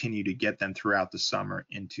continue to get them throughout the summer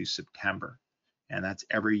into September, and that's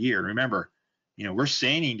every year. Remember, we're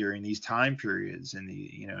seining during these time periods in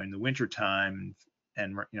the winter time,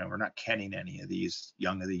 and we're not catching any of these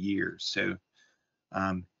young of the year. So,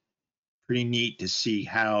 pretty neat to see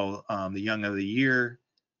how the young of the year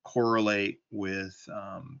correlate with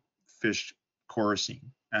fish chorusing.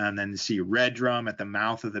 And then to see red drum at the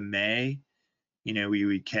mouth of the May, we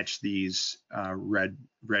would catch these red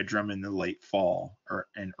drum in the late fall or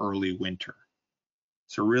in early winter.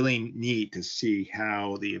 So really neat to see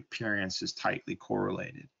how the appearance is tightly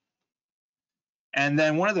correlated. And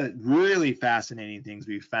then one of the really fascinating things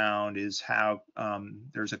we found is how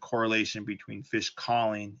there's a correlation between fish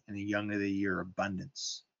calling and the young of the year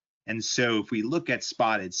abundance. And so if we look at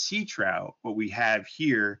spotted sea trout, what we have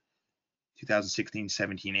here, 2016,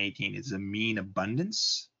 17, 18, is a mean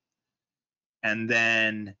abundance. And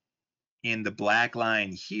then in the black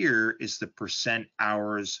line here is the percent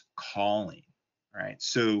hours calling, right?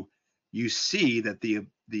 So you see that the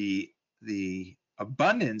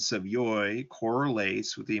abundance of yoi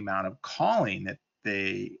correlates with the amount of calling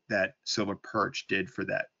that silver perch did for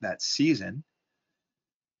that season.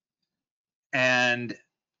 And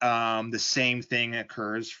the same thing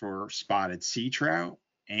occurs for spotted sea trout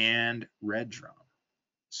and red drum.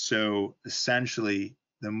 So essentially,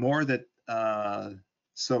 the more that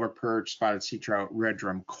silver perch, spotted sea trout, red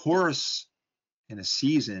drum chorus in a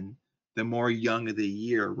season, the more young of the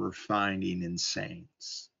year we're finding in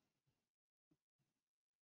seines.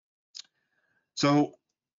 So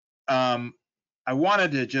I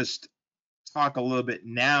wanted to just talk a little bit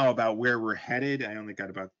now about where we're headed. I only got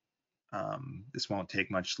about this won't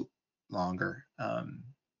take much longer. I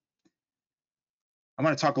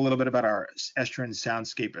want to talk a little bit about our Estuarine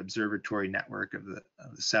Soundscape Observatory Network of the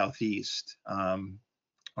Southeast,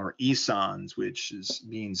 or ESONS, which is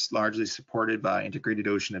being largely supported by integrated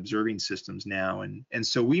ocean observing systems now. And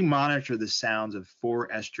so we monitor the sounds of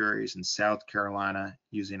 4 estuaries in South Carolina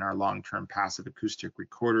using our long-term passive acoustic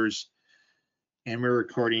recorders. And we're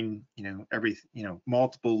recording,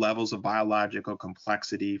 multiple levels of biological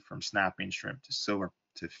complexity, from snapping shrimp to silver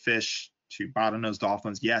to fish to bottlenose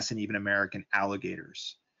dolphins, yes, and even American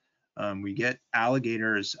alligators. We get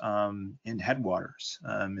alligators in headwaters,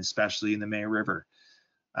 especially in the May River.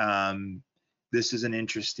 This is an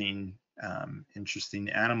interesting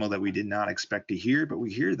animal that we did not expect to hear, but we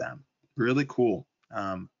hear them. Really cool.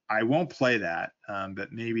 I won't play that,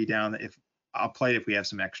 but maybe I'll play it if we have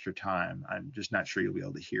some extra time. I'm just not sure you'll be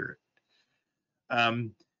able to hear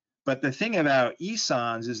it. But the thing about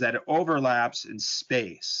ESONS is that it overlaps in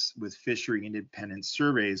space with fishery independent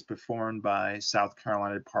surveys performed by South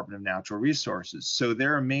Carolina Department of Natural Resources. So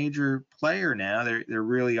they're a major player now. They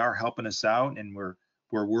really are helping us out, and we're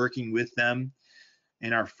working with them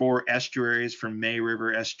in our 4 estuaries, from May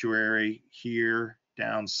River Estuary here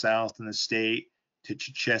down south in the state to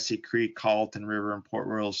Chichessie Creek, Colleton River, and Port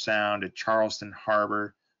Royal Sound, to Charleston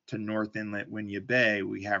Harbor, to North Inlet Winyah Bay.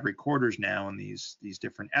 We have recorders now in these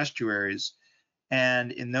different estuaries.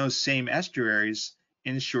 And in those same estuaries,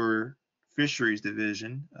 Inshore Fisheries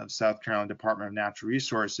Division of South Carolina Department of Natural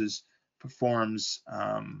Resources performs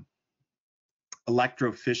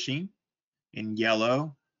electrofishing in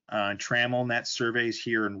yellow, trammel net surveys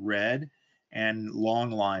here in red, and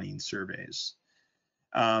long lining surveys.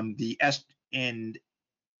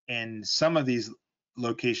 In some of these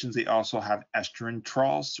locations, they also have estuarine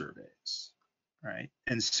trawl surveys, right?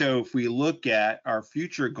 And so if we look at our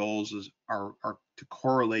future goals are to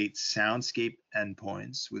correlate soundscape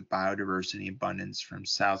endpoints with biodiversity abundance from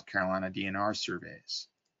South Carolina DNR surveys.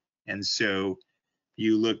 And so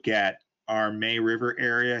you look at our May River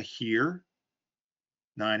area here,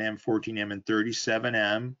 9M, 14M, and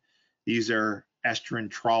 37M. These are estuarine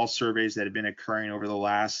trawl surveys that have been occurring over the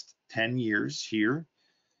last 10 years here.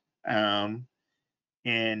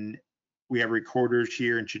 And we have recorders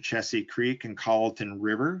here in Chichessie Creek and Colleton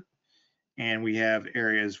River. And we have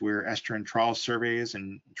areas where estuarine trawl surveys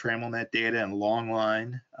and trammel net data and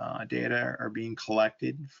longline data are being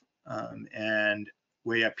collected. And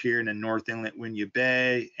way up here in the North Inlet Winyah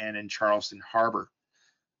Bay and in Charleston Harbor.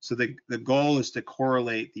 So the goal is to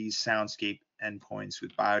correlate these soundscape endpoints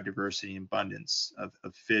with biodiversity and abundance of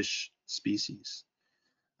fish species.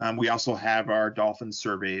 We also have our dolphin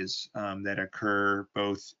surveys that occur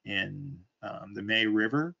both in the May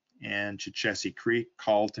River and Chichessie Creek,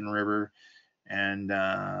 Colleton River, and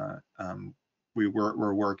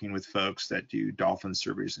we're working with folks that do dolphin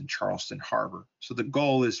surveys in Charleston Harbor. So the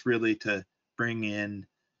goal is really to bring in,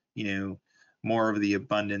 more of the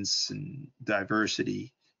abundance and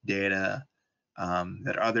diversity data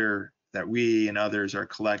that we and others are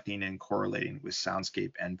collecting and correlating with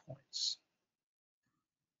soundscape endpoints.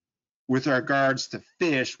 With regards to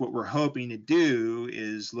fish, what we're hoping to do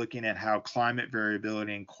is looking at how climate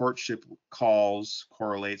variability and courtship calls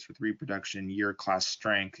correlates with reproduction year class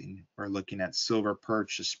strength. And we're looking at silver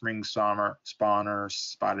perch, a spring spawner,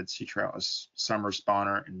 spotted sea trout, a summer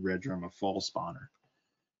spawner, and red drum, a fall spawner.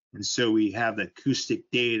 And so we have the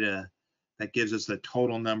acoustic data that gives us the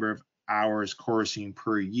total number of hours coursing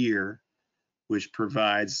per year, which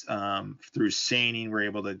provides through seining, we're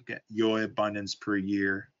able to get yoy abundance per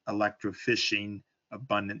year, electrofishing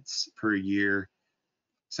abundance per year,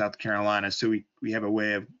 South Carolina. So we have a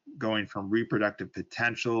way of going from reproductive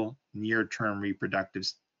potential, near-term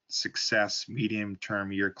reproductive success,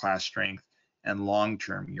 medium-term year class strength, and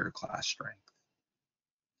long-term year class strength.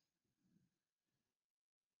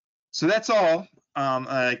 So that's all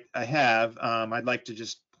I have. I'd like to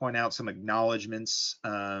just point out some acknowledgments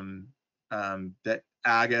that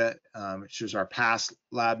Aga, which is our past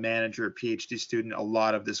lab manager, a PhD student, a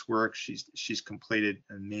lot of this work she's completed.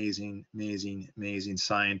 Amazing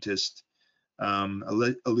scientist.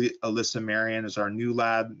 Alyssa Marion is our new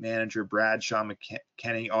lab manager, Bradshaw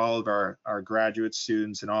McKenney, all of our graduate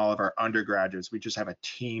students and all of our undergraduates. We just have a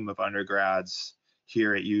team of undergrads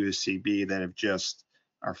here at USCB that have just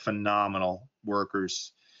are phenomenal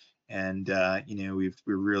workers, and we've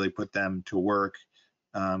really put them to work.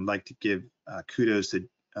 Like to give kudos to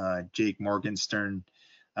Jake Morgenstern,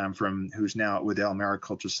 who's now at Waddell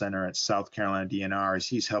Mariculture Center at South Carolina DNR, as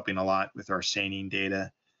he's helping a lot with our seining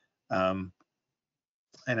data. And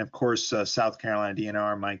of course, South Carolina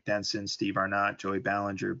DNR, Mike Denson, Steve Arnott, Joey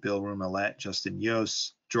Ballinger, Bill Rumalette, Justin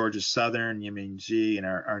Yost, Georgia Southern, Yimin G, and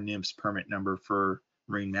our NIMS permit number for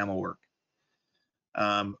marine mammal work.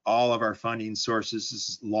 All of our funding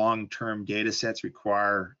sources, long-term data sets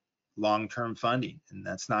require long-term funding, and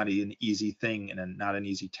that's not an easy thing and not an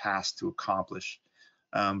easy task to accomplish.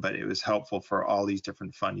 But it was helpful for all these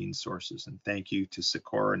different funding sources. And thank you to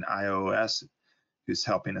Socorro and IOS, who's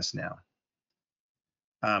helping us now.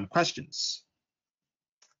 Questions?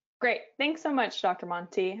 Great. Thanks so much, Dr.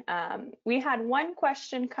 Monti. We had one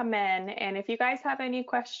question come in, and if you guys have any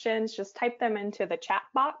questions, just type them into the chat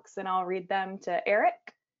box and I'll read them to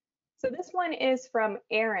Eric. So this one is from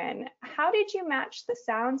Aaron. How did you match the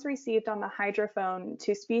sounds received on the hydrophone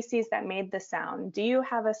to species that made the sound? Do you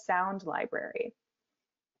have a sound library?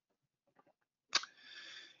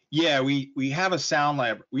 Yeah, we have a sound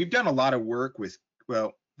library. We've done a lot of work with,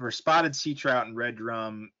 well, for spotted sea trout and red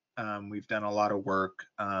drum, we've done a lot of work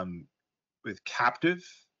with captive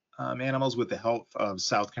animals with the help of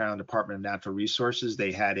South Carolina Department of Natural Resources.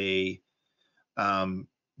 They had a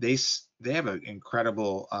they have an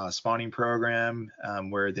incredible spawning program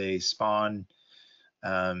where they spawn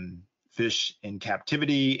fish in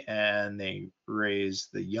captivity, and they raise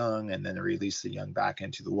the young, and then they release the young back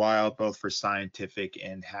into the wild, both for scientific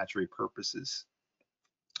and hatchery purposes.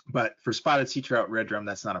 But for spotted sea trout, red drum,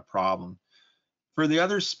 that's not a problem. For the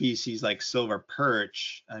other species like silver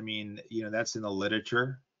perch, I mean, that's in the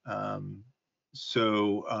literature. Those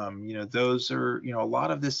are, a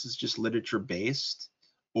lot of this is just literature based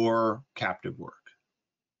or captive work.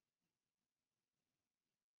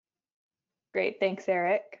 Great, thanks,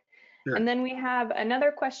 Eric. Sure. And then we have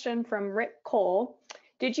another question from Rick Cole.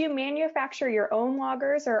 Did you manufacture your own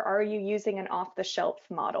loggers, or are you using an off-the-shelf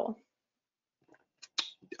model?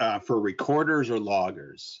 For recorders or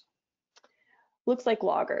loggers? Looks like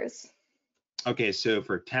loggers. Okay, so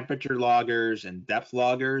for temperature loggers and depth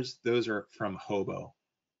loggers, those are from Hobo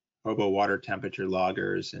water temperature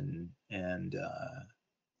loggers,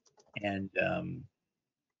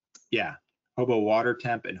 Hobo water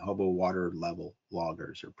temp and Hobo water level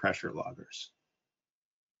loggers or pressure loggers.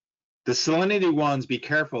 The salinity ones, be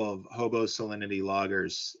careful of Hobo salinity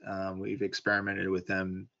loggers. We've experimented with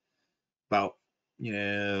them about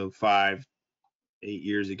 5-8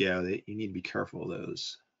 years ago. You need to be careful of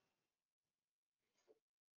those.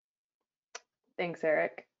 Thanks,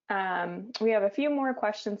 Eric. We have a few more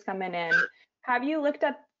questions coming in. Have you looked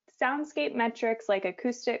at soundscape metrics like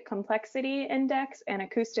acoustic complexity index and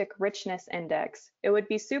acoustic richness index? It would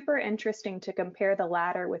be super interesting to compare the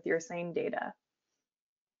latter with your same data.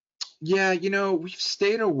 Yeah, we've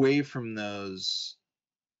stayed away from those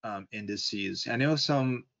indices. I know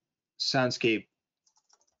some soundscape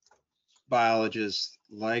biologists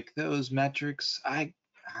like those metrics.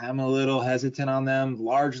 I'm a little hesitant on them,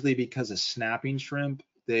 largely because of snapping shrimp.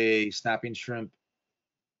 They're so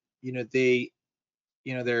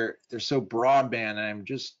broadband,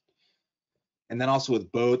 and then also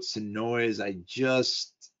with boats and noise, I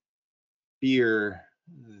just fear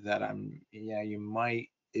that it might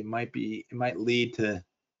lead to,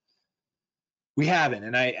 we haven't,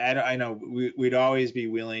 and I know we'd always be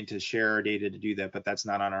willing to share our data to do that, but that's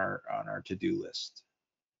not on our to-do list.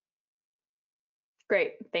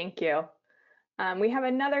 Great, thank you. We have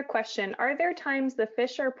another question. Are there times the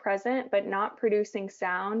fish are present but not producing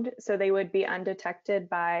sound, so they would be undetected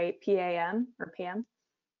by PAM or PM?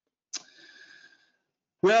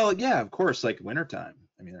 Well, yeah, of course, like wintertime.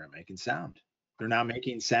 I mean, they're not making sound. They're not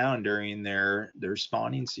making sound during their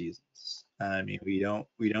spawning seasons. I mean, we don't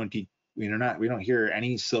hear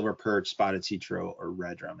any silver perch, spotted sea trout, or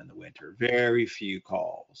red drum in the winter. Very few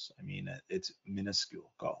calls. I mean, it's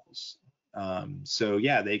minuscule calls. So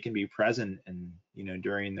yeah, they can be present and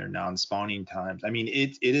during their non-spawning times. I mean,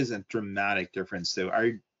 it is a dramatic difference. So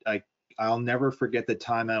I'll never forget the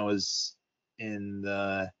time I was in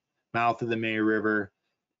the mouth of the May River,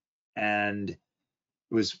 and it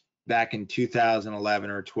was back in 2011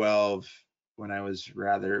 or 12 when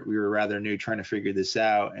we were rather new trying to figure this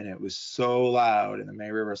out, and it was so loud, and the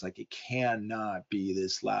May River was like, it cannot be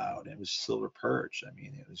this loud. And it was silver perch. I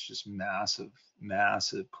mean, it was just massive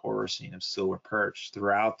chorusing of silver perch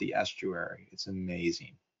throughout the estuary. It's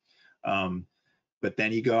amazing. But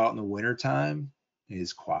then you go out in the wintertime, it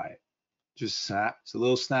is quiet. It's a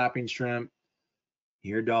little snapping shrimp.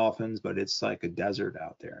 You hear dolphins, but it's like a desert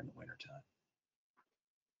out there in the wintertime.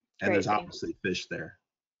 And there's obviously fish there.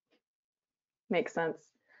 Makes sense.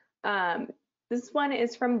 This one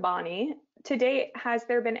is from Bonnie. To date, has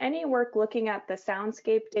there been any work looking at the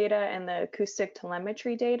soundscape data and the acoustic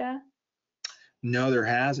telemetry data? No, there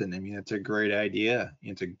hasn't. I mean, it's a great idea.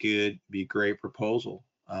 It's a great proposal.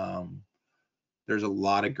 There's a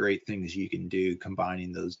lot of great things you can do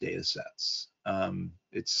combining those data sets.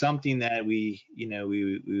 It's something that we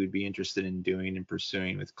would be interested in doing and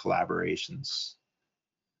pursuing with collaborations.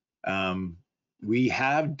 We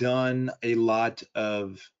have done a lot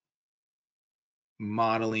of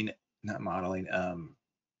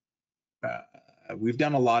we've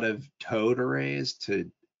done a lot of towed arrays to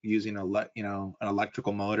using an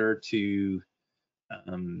electrical motor to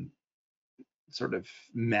sort of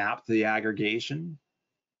map the aggregation,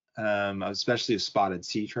 especially of spotted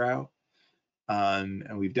sea trout.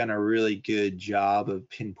 And we've done a really good job of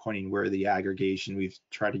pinpointing where the aggregation. We've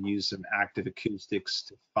tried to use some active acoustics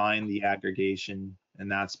to find the aggregation, and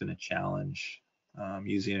that's been a challenge.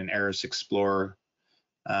 Using an Aris Explorer,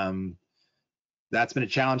 that's been a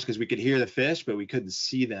challenge because we could hear the fish, but we couldn't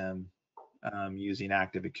see them using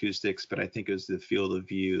active acoustics. But I think it was the field of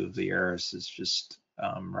view of the Aris is just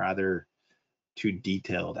rather too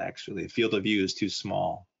detailed. Actually, the field of view is too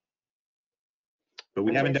small. But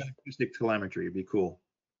we haven't done acoustic telemetry. It'd be cool.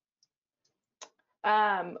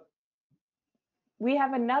 We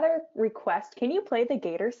have another request. Can you play the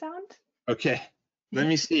gator sound? Okay, let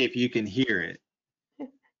me see if you can hear it.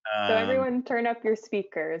 So everyone turn up your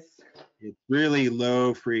speakers. It's really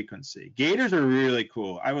low frequency. Gators are really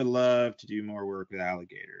cool. I would love to do more work with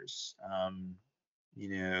alligators. You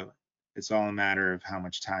know, it's all a matter of how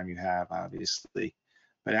much time you have, obviously.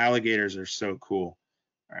 But alligators are so cool.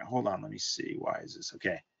 All right, hold on. Let me see. Why is this?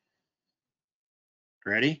 Okay.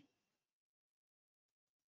 Ready?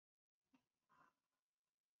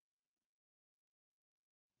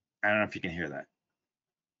 I don't know if you can hear that.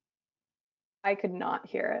 I could not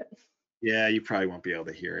hear it. Yeah, you probably won't be able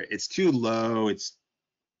to hear it. It's too low. It's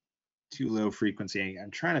too low frequency.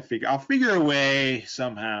 I'm trying to figure. I'll figure a way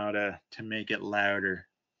somehow to make it louder.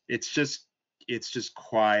 It's just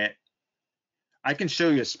quiet. I can show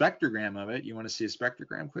you a spectrogram of it. You want to see a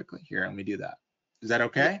spectrogram quickly? Here, let me do that. Is that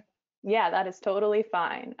okay? Yeah, that is totally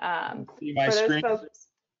fine. See my for those screen? folks,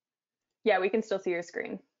 yeah, we can still see your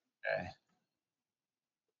screen. Okay.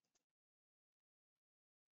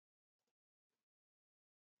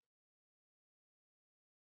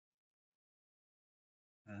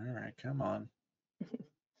 All right, come on.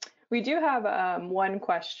 We do have one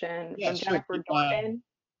question from Jennifer Dorton.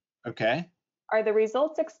 Okay. Are the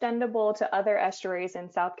results extendable to other estuaries in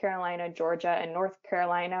South Carolina, Georgia, and North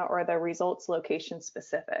Carolina, or are the results location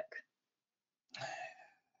specific?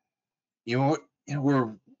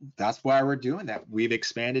 That's why we're doing that. We've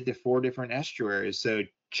expanded to 4 different estuaries. So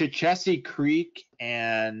Chichessie Creek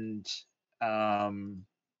and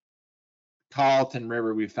Colleton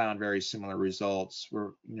River, we found very similar results.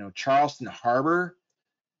 Charleston Harbor.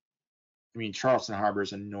 I mean, Charleston Harbor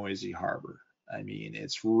is a noisy harbor. I mean,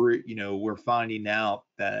 we're finding out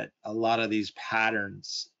that a lot of these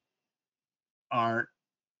patterns aren't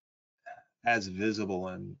as visible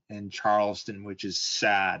in Charleston, which is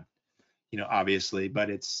sad, obviously, but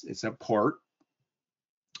it's a port.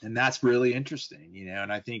 And that's really interesting,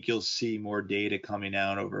 and I think you'll see more data coming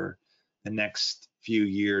out over the next few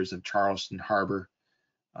years of Charleston Harbor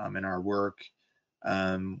in our work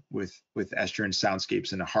with Estuarine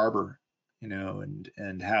Soundscapes in the harbor,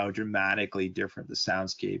 and how dramatically different the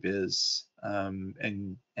soundscape is.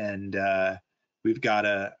 We've got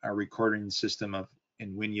a recording system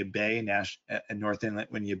in Winyah Bay, North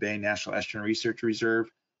Inlet Winyah Bay National Estuarine Research Reserve.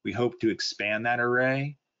 We hope to expand that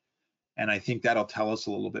array. And I think that'll tell us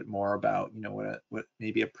a little bit more about, what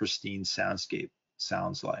maybe a pristine soundscape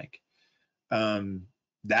sounds like.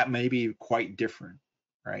 That may be quite different,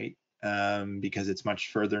 right? Because it's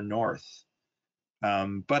much further north.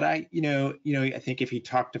 But I think if you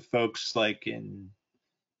talk to folks like in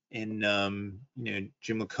Jim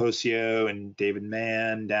Locosio and David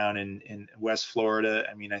Mann down in West Florida,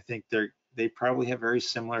 I mean, I think they probably have very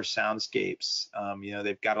similar soundscapes.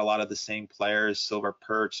 They've got a lot of the same players: silver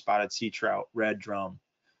perch, spotted sea trout, red drum.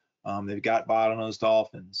 They've got bottlenose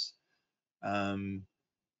dolphins.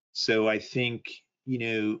 So I think,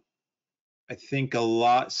 some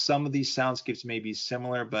of these soundscapes may be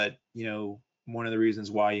similar, but, one of the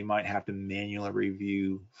reasons why you might have to manually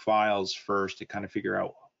review files first to kind of figure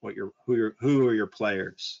out who are your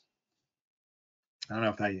players. I don't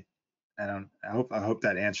know if I hope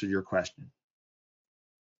that answered your question.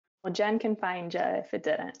 Well, Jen can find you if it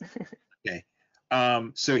didn't. Okay.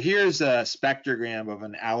 So here's a spectrogram of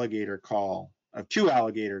an alligator call, of 2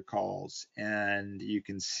 alligator calls, and you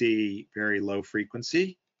can see very low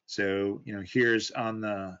frequency. So, here's on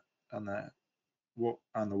the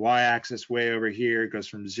y-axis way over here, it goes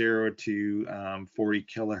from 0 to 40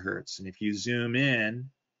 kilohertz. And if you zoom in,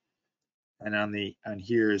 and on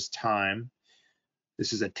here is time,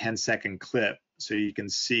 this is a 10-second clip. So you can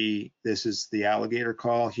see this is the alligator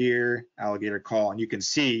call here, alligator call, and you can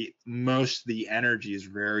see most of the energy is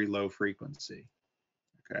very low frequency.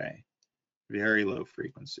 Okay, very low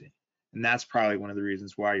frequency. And that's probably one of the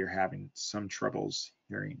reasons why you're having some troubles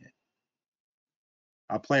hearing it.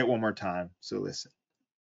 I'll play it one more time, so listen.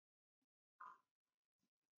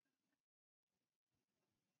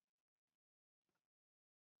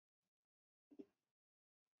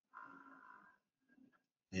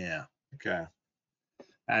 Yeah, okay.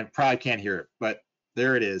 I probably can't hear it, but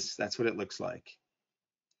there it is. That's what it looks like.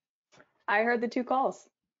 I heard the 2 calls.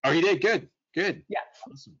 Oh, you did? Good, good. Yeah.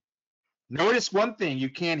 Awesome. Notice one thing, you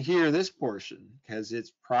can't hear this portion because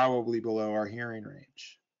it's probably below our hearing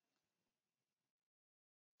range.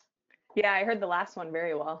 Yeah, I heard the last one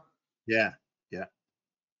very well. Yeah, yeah.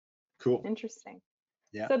 Cool. Interesting.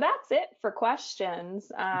 Yeah. So that's it for questions.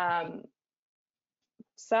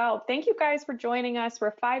 So thank you guys for joining us.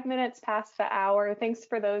 We're 5 minutes past the hour. Thanks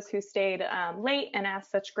for those who stayed late and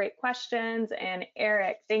asked such great questions. And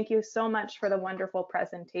Eric, thank you so much for the wonderful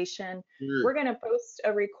presentation. Sure. We're going to post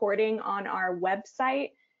a recording on our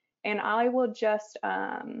website, and I will just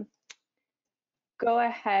go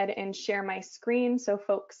ahead and share my screen so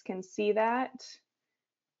folks can see that.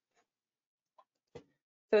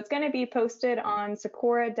 So it's going to be posted on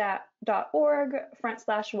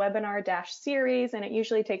socorro.org/webinar-series, and it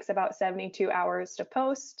usually takes about 72 hours to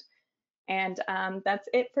post. And that's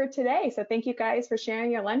it for today. So thank you guys for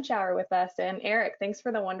sharing your lunch hour with us. And Eric, thanks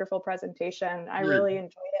for the wonderful presentation. I really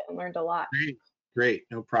enjoyed it and learned a lot. Great,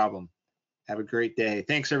 no problem. Have a great day.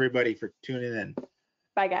 Thanks everybody for tuning in.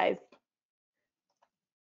 Bye guys.